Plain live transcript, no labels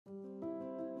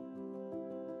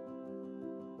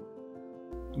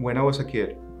when I was a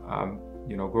kid,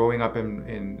 growing up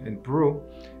in Peru,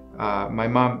 my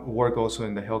mom worked also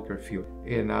in the healthcare field,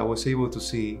 and I was able to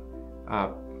see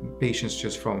patients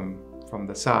just from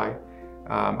the side,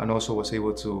 and also was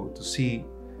able to see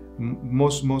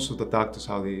most of the doctors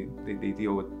how they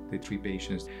deal with, they treat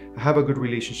patients. I have a good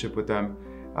relationship with them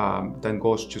that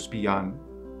goes just beyond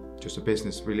just a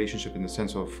business relationship, in the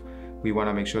sense of we want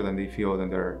to make sure that they feel that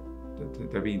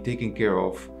they're being taken care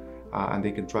of, and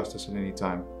they can trust us at any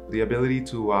time. The ability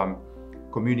to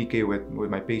communicate with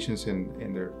my patients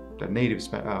in their native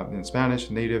in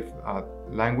Spanish, native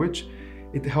language,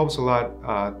 it helps a lot.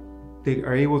 They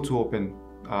are able to open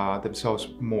themselves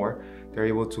more. They're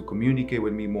able to communicate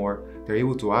with me more. They're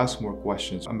able to ask more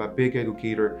questions. I'm a big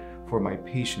educator for my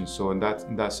patients, so in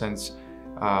that sense,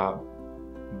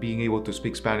 being able to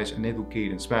speak Spanish and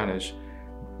educate in Spanish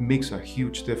makes a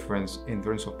huge difference in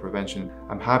terms of prevention.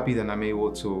 I'm happy that I'm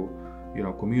able to,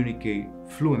 communicate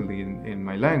fluently in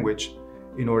my language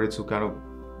in order to kind of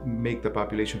make the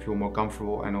population feel more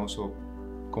comfortable and also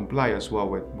comply as well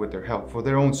with their health for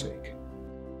their own sake.